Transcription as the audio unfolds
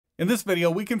In this video,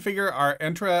 we configure our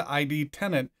Entra ID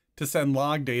tenant to send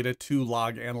log data to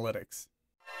Log Analytics.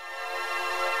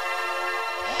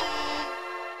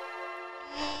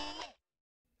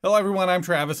 Hello everyone, I'm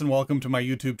Travis and welcome to my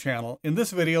YouTube channel. In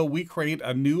this video, we create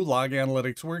a new Log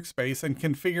Analytics workspace and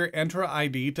configure Entra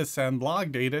ID to send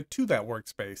log data to that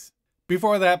workspace.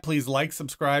 Before that, please like,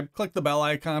 subscribe, click the bell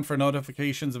icon for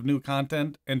notifications of new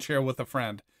content, and share with a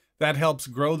friend. That helps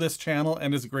grow this channel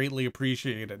and is greatly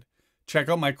appreciated. Check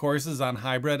out my courses on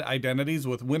hybrid identities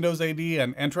with Windows AD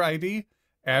and Entra ID,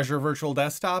 Azure Virtual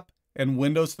Desktop, and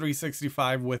Windows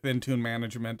 365 with Intune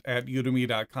Management at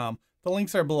udemy.com. The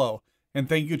links are below. And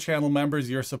thank you, channel members.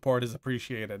 Your support is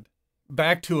appreciated.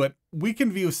 Back to it. We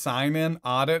can view sign-in,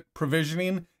 audit,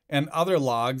 provisioning, and other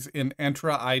logs in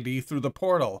Entra ID through the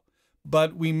portal.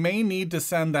 But we may need to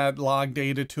send that log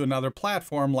data to another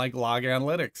platform like Log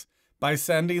Analytics. By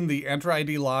sending the Entra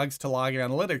ID logs to Log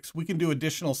Analytics, we can do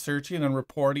additional searching and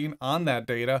reporting on that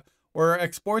data or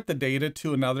export the data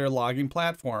to another logging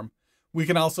platform. We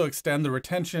can also extend the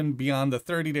retention beyond the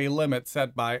 30-day limit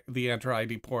set by the Entra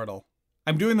ID portal.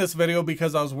 I'm doing this video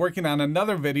because I was working on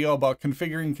another video about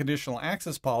configuring conditional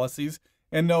access policies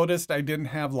and noticed I didn't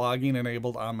have logging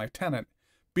enabled on my tenant.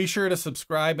 Be sure to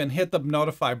subscribe and hit the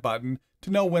notify button to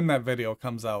know when that video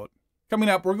comes out. Coming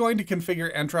up, we're going to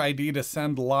configure Entra ID to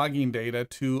send logging data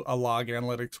to a Log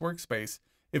Analytics workspace.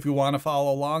 If you want to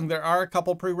follow along, there are a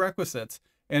couple prerequisites.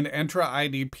 An Entra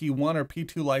ID P1 or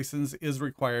P2 license is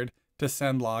required to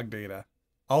send log data.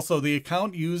 Also, the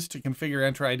account used to configure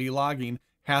Entra ID logging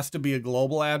has to be a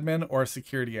global admin or a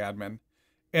security admin.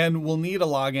 And we'll need a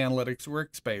Log Analytics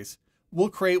workspace. We'll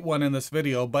create one in this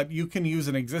video, but you can use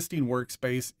an existing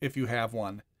workspace if you have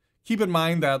one. Keep in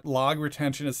mind that log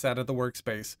retention is set at the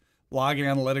workspace. Log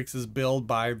Analytics is billed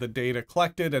by the data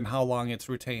collected and how long it's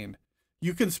retained.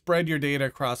 You can spread your data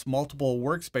across multiple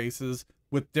workspaces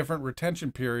with different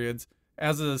retention periods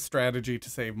as a strategy to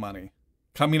save money.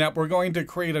 Coming up, we're going to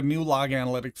create a new Log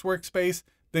Analytics workspace,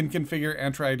 then configure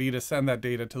Entra ID to send that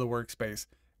data to the workspace.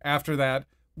 After that,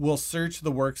 we'll search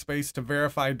the workspace to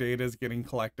verify data is getting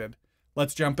collected.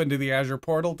 Let's jump into the Azure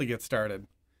portal to get started.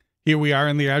 Here we are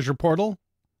in the Azure portal.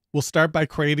 We'll start by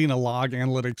creating a Log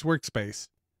Analytics workspace.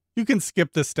 You can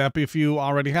skip this step if you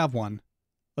already have one.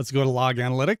 Let's go to Log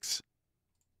Analytics.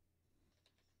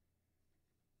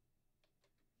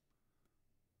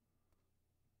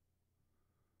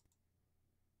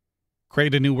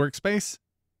 Create a new workspace.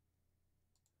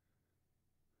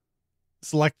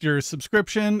 Select your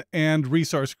subscription and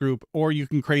resource group, or you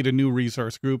can create a new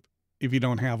resource group if you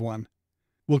don't have one.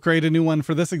 We'll create a new one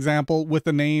for this example with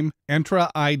the name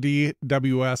Entra ID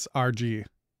WSRG.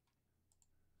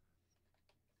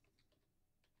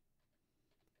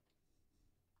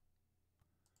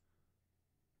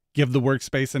 Give the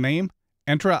workspace a name,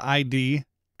 Entra ID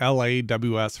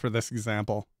LAWS for this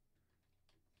example.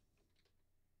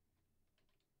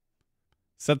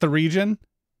 Set the region.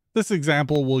 This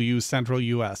example will use Central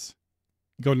US.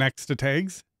 Go next to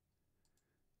tags.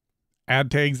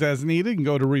 Add tags as needed and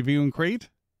go to Review and Create.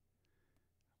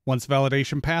 Once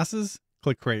validation passes,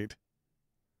 click Create.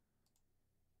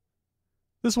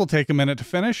 This will take a minute to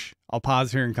finish. I'll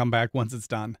pause here and come back once it's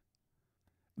done.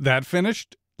 That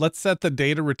finished. Let's set the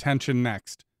data retention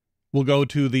next. We'll go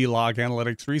to the Log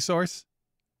Analytics resource.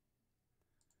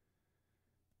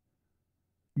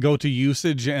 Go to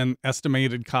Usage and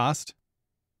Estimated Cost.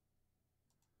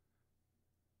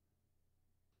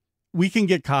 We can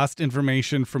get cost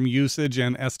information from usage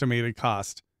and estimated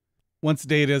cost. Once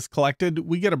data is collected,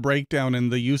 we get a breakdown in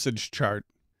the usage chart.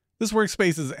 This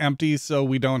workspace is empty, so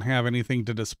we don't have anything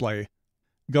to display.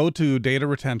 Go to Data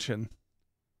Retention.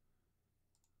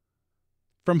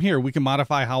 From here, we can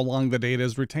modify how long the data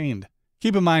is retained.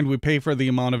 Keep in mind we pay for the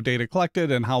amount of data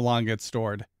collected and how long it's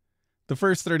stored. The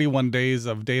first 31 days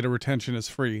of data retention is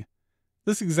free.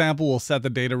 This example will set the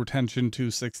data retention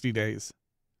to 60 days.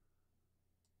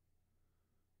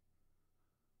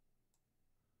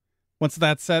 Once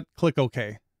that's set, click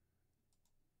OK.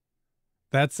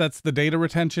 That sets the data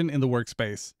retention in the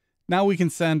workspace. Now we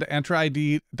can send Entra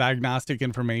ID diagnostic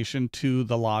information to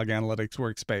the Log Analytics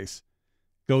workspace.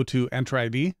 Go to Entra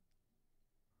ID.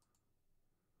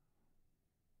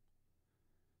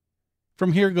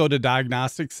 From here, go to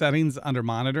Diagnostic Settings under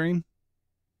Monitoring.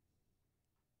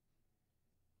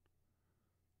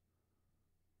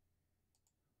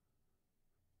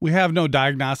 We have no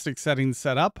diagnostic settings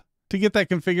set up. To get that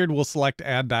configured, we'll select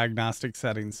Add Diagnostic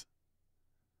Settings.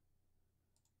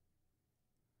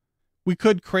 We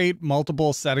could create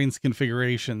multiple settings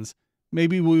configurations.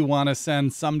 Maybe we want to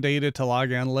send some data to Log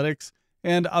Analytics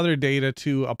and other data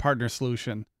to a partner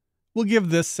solution. We'll give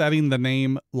this setting the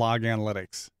name Log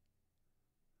Analytics.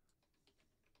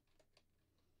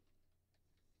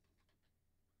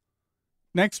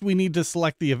 Next, we need to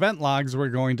select the event logs we're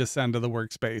going to send to the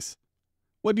workspace.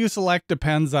 What you select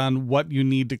depends on what you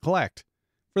need to collect.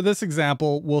 For this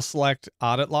example, we'll select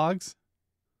audit logs,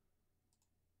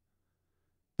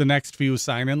 the next few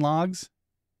sign-in logs,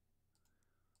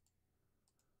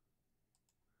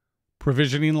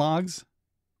 provisioning logs,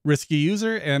 risky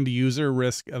user, and user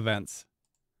risk events.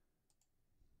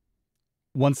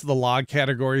 Once the log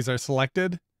categories are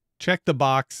selected, check the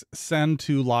box Send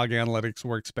to Log Analytics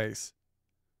Workspace.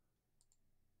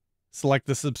 Select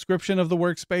the subscription of the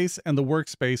workspace and the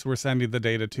workspace we're sending the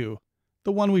data to,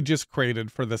 the one we just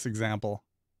created for this example.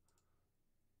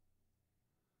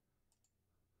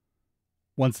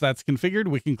 Once that's configured,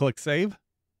 we can click Save.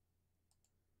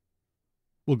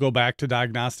 We'll go back to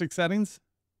Diagnostic Settings.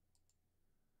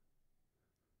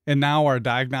 And now our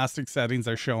diagnostic settings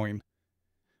are showing.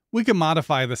 We can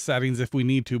modify the settings if we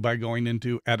need to by going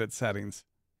into Edit Settings.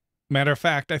 Matter of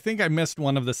fact, I think I missed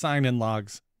one of the sign-in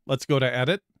logs. Let's go to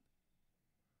Edit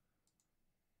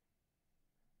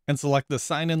and select the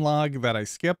sign-in log that I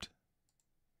skipped.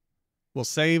 We'll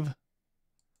save.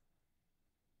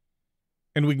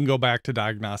 And we can go back to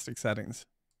Diagnostic Settings.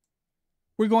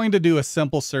 We're going to do a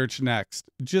simple search next,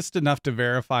 just enough to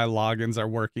verify logins are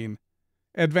working.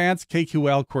 Advanced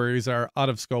KQL queries are out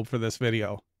of scope for this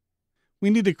video. We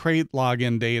need to create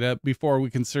login data before we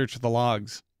can search the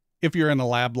logs. If you're in a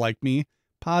lab like me,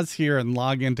 pause here and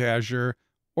log into Azure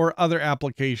or other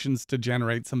applications to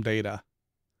generate some data.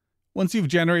 Once you've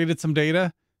generated some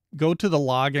data, go to the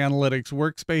Log Analytics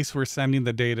workspace we're sending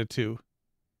the data to.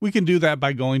 We can do that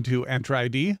by going to Entra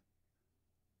ID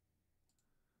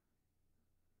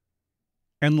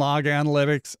and Log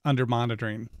Analytics under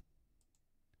Monitoring.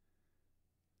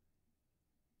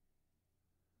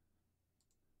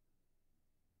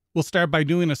 We'll start by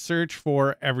doing a search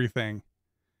for everything.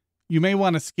 You may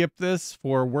want to skip this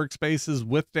for workspaces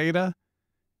with data.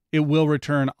 It will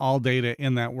return all data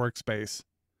in that workspace.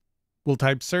 We'll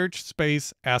type search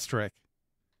space asterisk.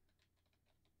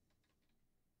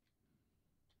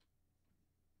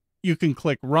 You can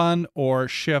click Run or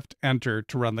Shift Enter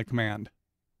to run the command.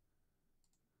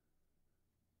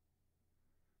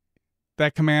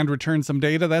 That command returns some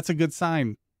data. That's a good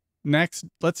sign. Next,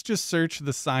 let's just search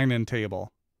the sign-in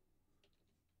table.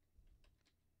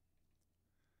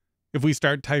 If we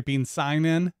start typing sign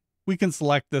in, we can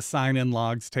select the sign-in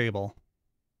logs table.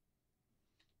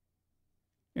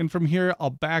 And from here,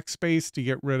 I'll backspace to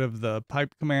get rid of the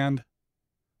pipe command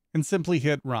and simply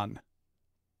hit run.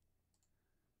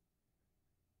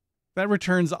 That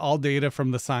returns all data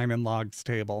from the sign-in logs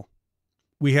table.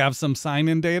 We have some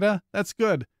sign-in data. That's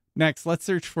good. Next, let's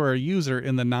search for a user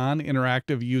in the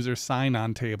non-interactive user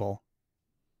sign-on table.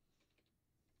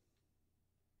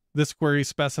 This query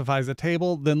specifies a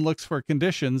table, then looks for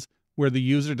conditions where the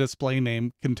user display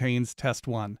name contains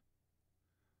test1.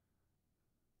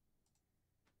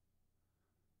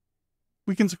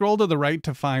 We can scroll to the right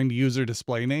to find user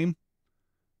display name,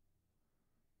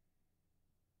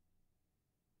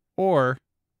 or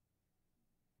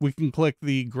we can click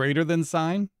the greater than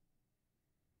sign.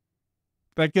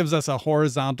 That gives us a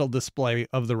horizontal display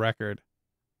of the record.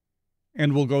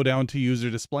 And we'll go down to user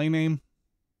display name.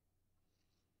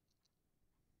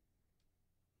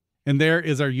 And there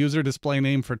is our user display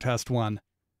name for test1.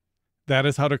 That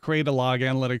is how to create a Log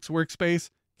Analytics workspace,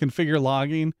 configure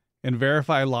logging, and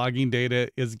verify logging data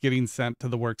is getting sent to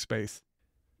the workspace.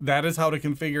 That is how to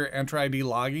configure Entra ID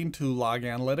logging to Log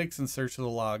Analytics and search the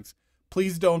logs.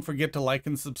 Please don't forget to like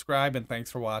and subscribe, and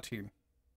thanks for watching.